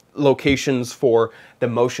set locations for the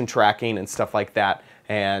motion tracking and stuff like that.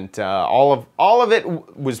 And all of it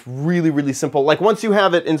was really, really simple. Like once you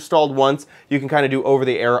have it installed once, you can kind of do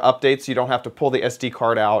over-the-air updates. You don't have to pull the SD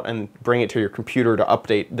card out and bring it to your computer to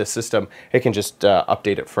update the system. It can just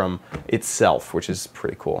update it from itself, which is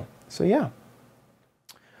pretty cool. So yeah.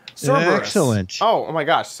 Cerberus. Excellent. Oh my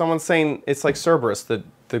gosh, someone's saying it's like Cerberus, the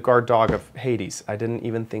guard dog of Hades. I did not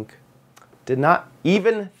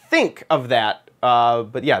even think of that.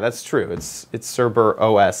 But yeah, that's true. It's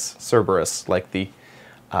Cerberus, like the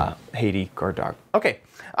Hades guard dog. Okay,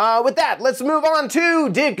 with that, let's move on to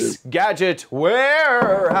Dick's Gadget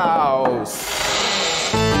Warehouse.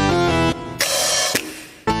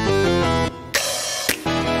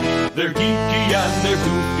 They're geeky and they're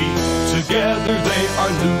goofy, together they are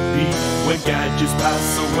loopy. When gadgets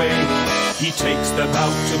pass away, he takes them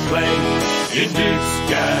out to play in Dick's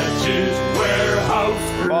Gadget Warehouse.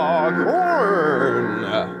 Foghorn.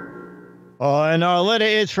 And our letter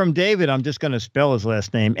is from David. I'm just going to spell his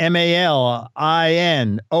last name. Malinovsky.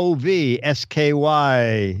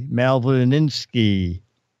 Malvininsky.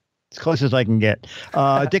 As close as I can get.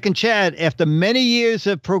 Dick and Chad, after many years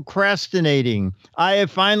of procrastinating, I have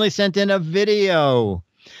finally sent in a video.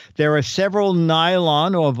 There are several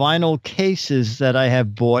nylon or vinyl cases that I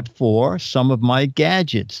have bought for some of my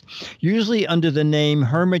gadgets, usually under the name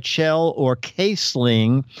Hermit Shell or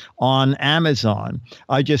Caseling on Amazon.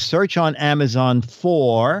 I just search on Amazon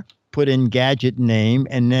for, put in gadget name,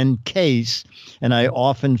 and then case, and I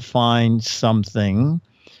often find something.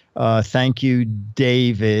 Thank you,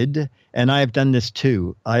 David. And I have done this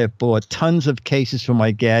too. I have bought tons of cases for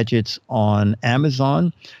my gadgets on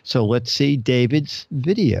Amazon. So let's see David's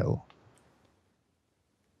video.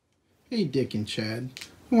 Hey, Dick and Chad.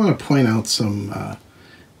 I want to point out some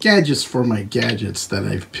gadgets for my gadgets that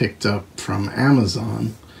I've picked up from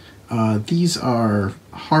Amazon. These are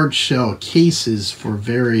hard shell cases for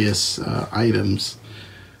various items.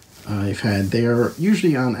 They are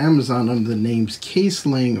usually on Amazon under the names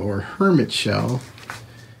Caseling or Hermit Shell.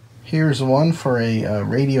 Here's one for a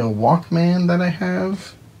radio Walkman that I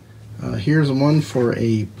have. Here's one for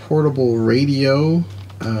a portable radio.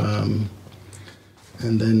 And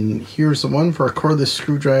then here's the one for a cordless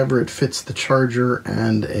screwdriver. It fits the charger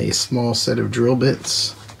and a small set of drill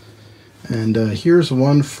bits. And here's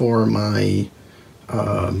one for my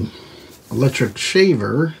electric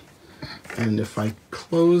shaver. And if I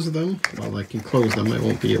close them, well, I can close them. I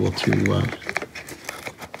won't be able to.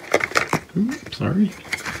 Sorry.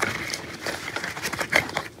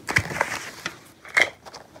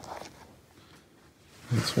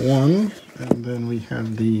 That's one, and then we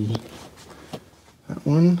have that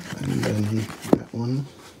one, and then that one,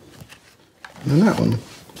 and then that one.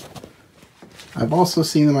 I've also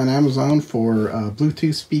seen them on Amazon for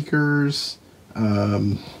Bluetooth speakers,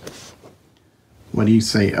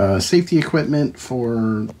 safety equipment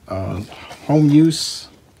for home use,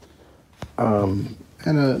 and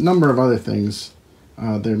a number of other things.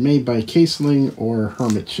 They're made by Caseling or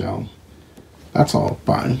Hermit Shell. That's all.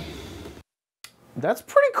 Bye. That's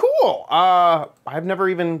pretty cool. I've never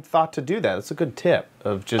even thought to do that. That's a good tip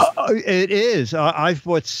of just... It is. I've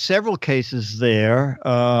bought several cases there.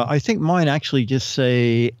 I think mine actually just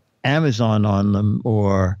say Amazon on them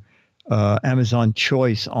or Amazon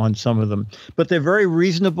Choice on some of them. But they're very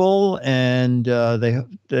reasonable and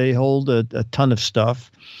they hold a ton of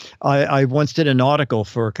stuff. I once did an article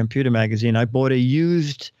for a computer magazine. I bought a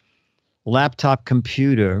used laptop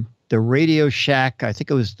computer, the Radio Shack, I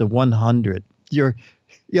think it was the 100. There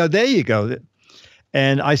you go.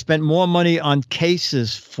 And I spent more money on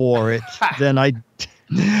cases for it than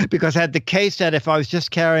because I had the case that if I was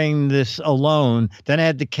just carrying this alone, then I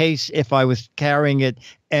had the case if I was carrying it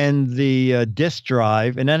and the disk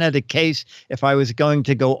drive, and then I had the case if I was going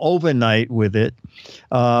to go overnight with it,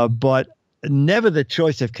 but never the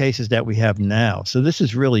choice of cases that we have now. So this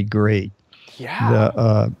is really great.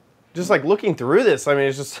 Yeah. Just like looking through this, I mean,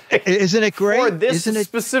 it's just like, isn't it great? For this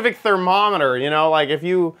specific thermometer, like if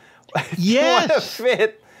you want to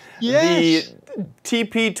fit the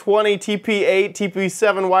TP20, TP8,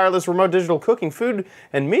 TP7 wireless remote digital cooking food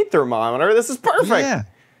and meat thermometer, this is perfect. Yeah.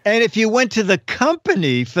 And if you went to the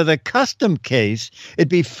company for the custom case, it'd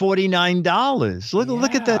be $49.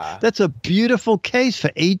 Look at that. That's a beautiful case for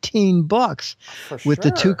 $18 with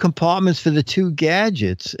the two compartments for the two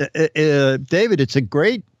gadgets. David, it's a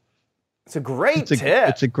great tip.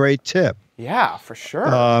 It's a great tip. Yeah, for sure.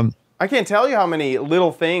 I can't tell you how many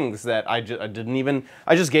little things that I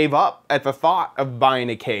just gave up at the thought of buying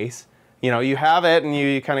a case. You know, you have it and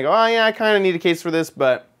you kind of go, oh yeah, I kind of need a case for this,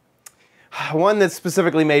 but one that's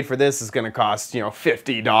specifically made for this is going to cost, you know,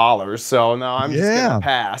 $50. So no, I'm just going to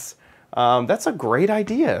pass. That's a great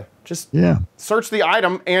idea. Just search the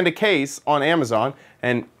item and a case on Amazon,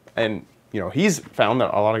 and you know, he's found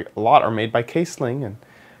that a lot are made by Caseling, and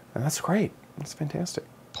that's great. That's fantastic.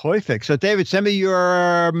 Perfect. So, David, send me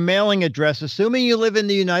your mailing address. Assuming you live in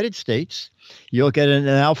the United States, you'll get an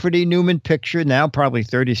Alfred E. Newman picture, now probably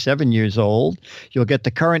 37 years old. You'll get the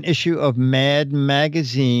current issue of Mad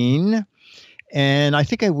Magazine. And I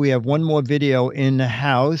think we have one more video in the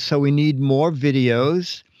house, so we need more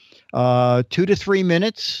videos. 2 to 3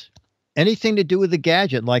 minutes. Anything to do with the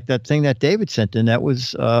gadget, like that thing that David sent in. That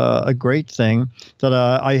was a great thing. That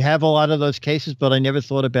I have a lot of those cases, but I never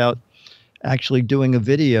thought about actually doing a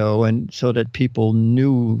video, and so that people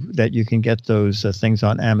knew that you can get those things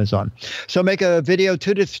on Amazon. So make a video,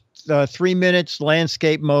 2 to 3 minutes,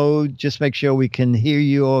 landscape mode. Just make sure we can hear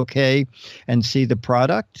you okay and see the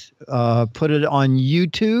product. Put it on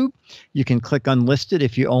YouTube. You can click unlisted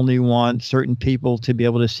if you only want certain people to be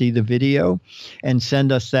able to see the video, and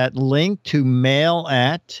send us that link to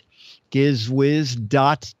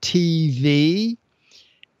mail@gizwiz.tv.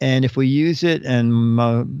 And if we use it,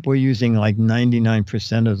 and we're using like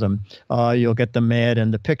 99% of them, you'll get the Mad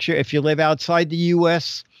and the picture. If you live outside the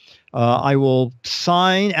U.S., I will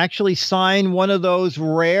actually sign one of those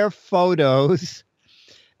rare photos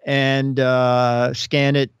and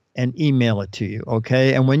scan it and email it to you,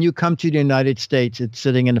 okay? And when you come to the United States, it's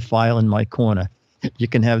sitting in a file in my corner. You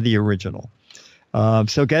can have the original.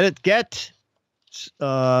 So get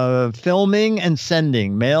filming and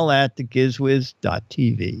sending.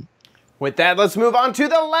 mail@gizwiz.tv. With that, let's move on to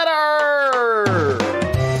the letter.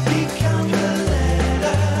 Become the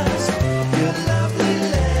letters, your lovely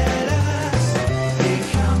letters.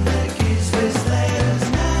 Become the Giz Wiz letters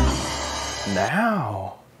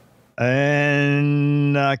now.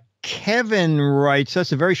 And Kevin writes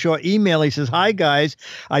us a very short email. He says, "Hi, guys.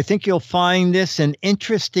 I think you'll find this an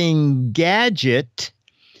interesting gadget."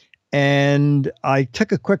 And I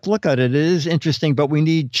took a quick look at it. It is interesting, but we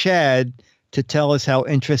need Chad to tell us how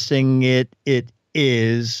interesting it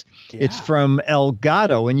is. Yeah. It's from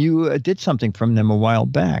Elgato, and you did something from them a while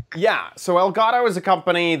back. Yeah, so Elgato is a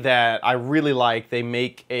company that I really like. They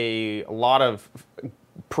make a lot of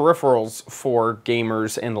peripherals for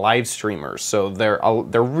gamers and live streamers. So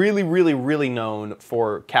they're really, really, really known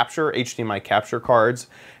for HDMI capture cards,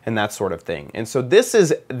 and that sort of thing. And so this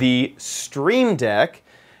is the Stream Deck.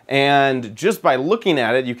 And just by looking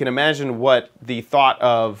at it, you can imagine what the thought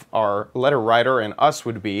of our letter writer and us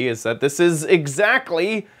would be, is that this is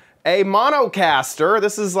exactly a monocaster.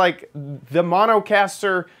 This is like the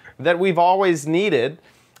monocaster that we've always needed.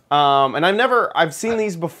 And I've seen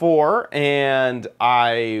these before, and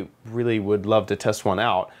I really would love to test one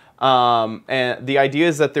out. And the idea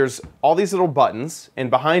is that there's all these little buttons, and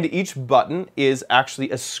behind each button is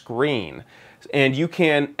actually a screen. And you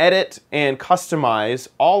can edit and customize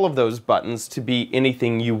all of those buttons to be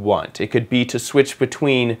anything you want. It could be to switch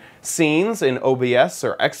between scenes in OBS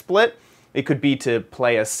or XSplit. It could be to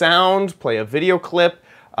play a sound, play a video clip,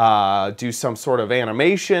 do some sort of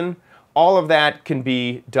animation. All of that can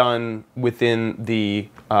be done within the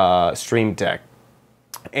Stream Deck.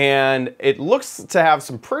 And it looks to have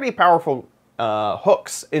some pretty powerful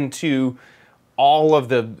hooks into all of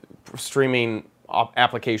the streaming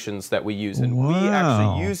applications that we use. And we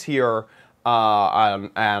actually use here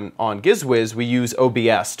on Giz Wiz, we use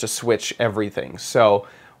OBS to switch everything. So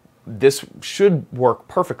this should work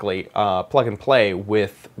perfectly, plug and play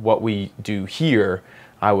with what we do here.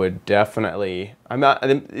 I would definitely,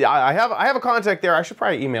 I have a contact there. I should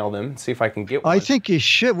probably email them, see if I can get one. I think you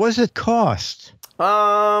should. What does it cost?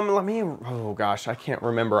 Oh gosh, I can't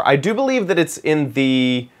remember. I do believe that it's in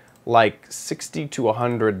the like $60 to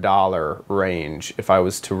 $100 range, if I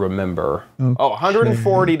was to remember. Okay. Oh,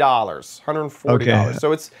 $140. $140. Okay.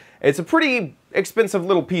 So it's a pretty expensive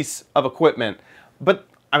little piece of equipment, but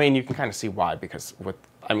I mean, you can kind of see why, because each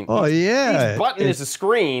button is a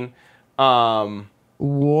screen. Wow,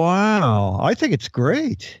 I think it's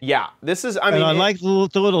great. Yeah, this is, I like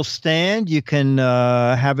the little stand. You can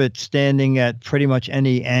have it standing at pretty much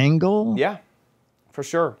any angle. Yeah, for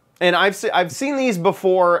sure. And I've seen these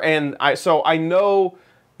before, and so I know,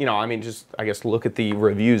 just I guess look at the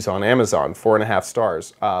reviews on Amazon, 4.5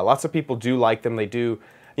 stars. Lots of people do like them. They do.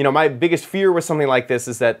 My biggest fear with something like this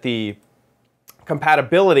is that the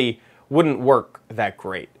compatibility wouldn't work that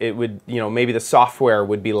great. It would, maybe the software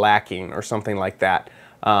would be lacking or something like that.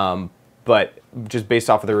 but just based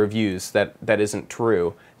off of the reviews, that isn't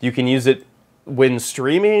true. You can use it when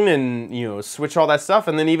streaming and, you know, switch all that stuff,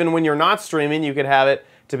 and then even when you're not streaming, you could have it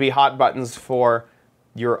to be hot buttons for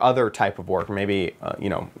your other type of work. Maybe, you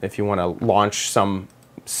know, if you want to launch some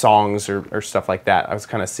songs or stuff like that. I was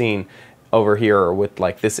kind of seeing over here with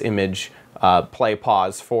like this image, play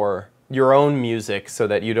pause for your own music so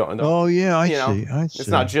that you don't. Oh yeah, I see. It's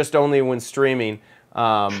not just only when streaming.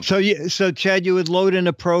 So Chad, you would load in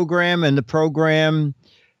a program, and the program.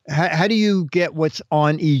 How do you get what's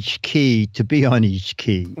on each key to be on each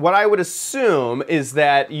key? What I would assume is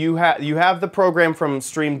that you have the program from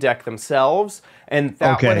Stream Deck themselves, and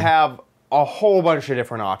that would have a whole bunch of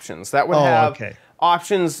different options. That would have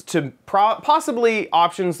options to possibly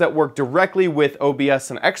options that work directly with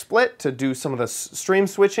OBS and XSplit to do some of the stream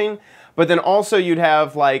switching, but then also you'd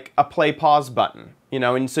have like a play pause button, you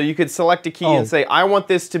know, and so you could select a key and say, I want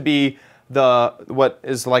this to be what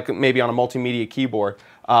is like maybe on a multimedia keyboard.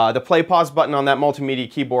 The play pause button on that multimedia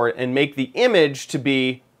keyboard, and make the image to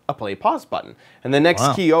be a play pause button. And the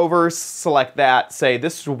next key over, select that, say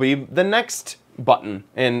this will be the next button,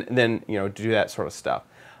 and then, you know, do that sort of stuff.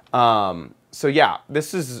 So yeah,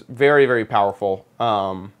 this is very, very powerful.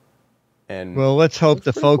 And well, let's hope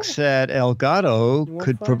the folks at Elgato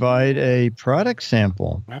could provide a product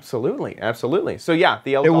sample. Absolutely, absolutely. So yeah,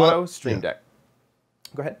 the Elgato Stream Deck.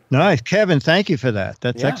 Go ahead. Nice. Kevin, thank you for that.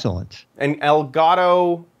 That's excellent. And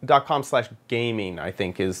Elgato.com/gaming, I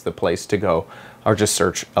think, is the place to go. Or just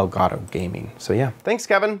search Elgato Gaming. So yeah, thanks,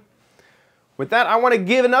 Kevin. With that, I want to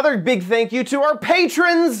give another big thank you to our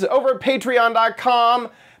patrons over at Patreon.com.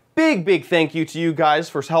 Big thank you to you guys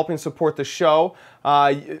for helping support the show.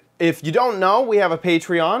 If you don't know, we have a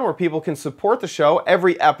Patreon where people can support the show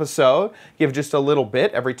every episode, give just a little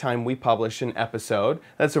bit every time we publish an episode.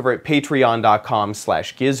 That's over at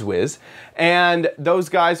patreon.com/Giz Wiz. And those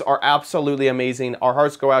guys are absolutely amazing. Our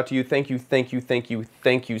hearts go out to you. Thank you, thank you, thank you,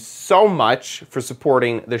 thank you so much for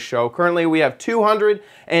supporting the show. Currently, we have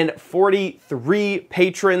 243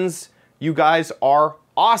 patrons. You guys are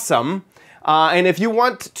awesome. And if you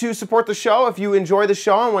want to support the show, if you enjoy the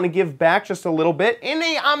show and want to give back just a little bit,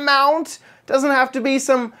 any amount, doesn't have to be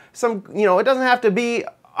some you know, it doesn't have to be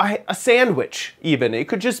a sandwich even. It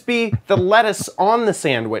could just be the lettuce on the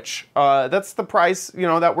sandwich. That's the price, you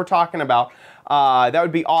know, that we're talking about. That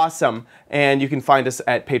would be awesome. And you can find us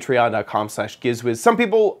at patreon.com/GizWiz. Some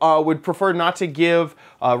people would prefer not to give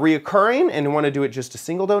reoccurring and want to do it just a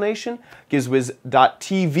single donation.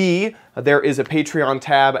 GizWiz.tv. There is a Patreon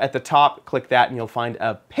tab at the top. Click that and you'll find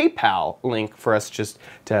a PayPal link for us just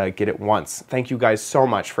to get it once. Thank you guys so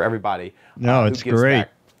much for everybody. No, it's great.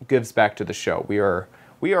 Gives back to the show. We are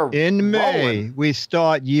in May. Rolling. We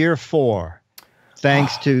start year 4.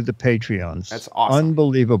 Thanks to the Patreons. That's awesome.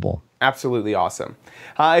 Unbelievable. Absolutely awesome.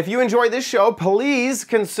 If you enjoy this show, please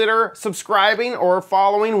consider subscribing or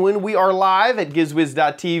following when we are live at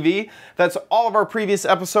GizWiz.tv. That's all of our previous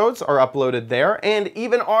episodes are uploaded there, and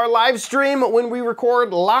even our live stream when we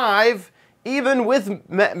record live, even with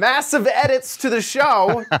massive edits to the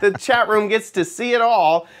show, the chat room gets to see it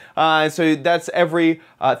all. So that's every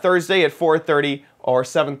Thursday at 4:30 or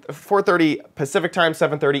 4:30 Pacific time,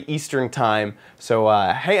 7:30 Eastern time. So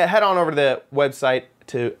head on over to the website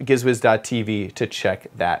to GizWiz.tv to check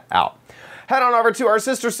that out. Head on over to our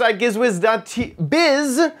sister site,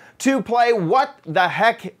 GizWiz.biz, to play What the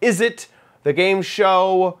Heck Is It? The game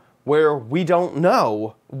show where we don't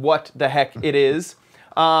know what the heck it is.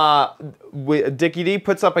 Dickie D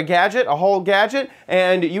puts up a gadget, a whole gadget,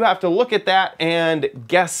 and you have to look at that and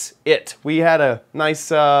guess it. We had a nice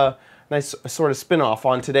sort of spin-off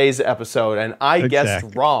on today's episode, and I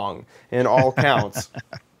guessed wrong in all counts.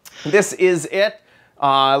 This is it.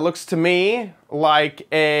 Looks to me like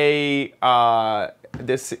a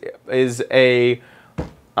this is a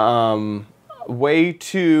way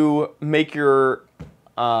to make your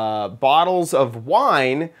bottles of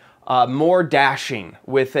wine more dashing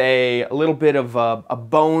with a little bit of a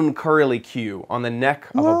bone curlicue on the neck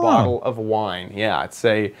of a bottle of wine. Yeah, it's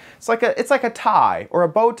like a tie or a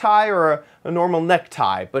bow tie or a normal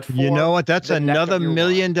necktie, but for you know what? That's another $1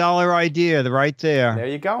 million idea right there. There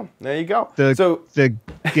you go. There you go. The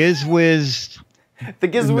Giz Wiz, the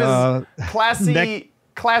Giz Wiz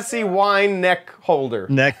classy wine neck holder.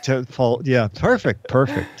 Neck to fold. Yeah, perfect.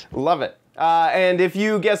 Love it. And if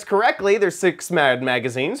you guess correctly, there's 6 Mad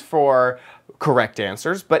magazines for correct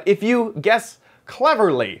answers. But if you guess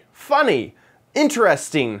cleverly, funny,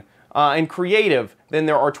 interesting, and creative, then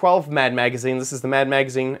there are 12 Mad magazines. This is the Mad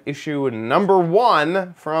magazine issue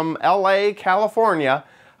 #1 from LA, California,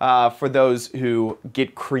 for those who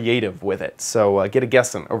get creative with it. So get a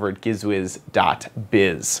guessing over at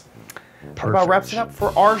GizWiz.biz. That about wraps it up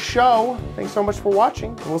for our show. Thanks so much for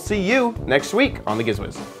watching. We'll see you next week on the Giz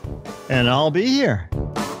Wiz. And I'll be here.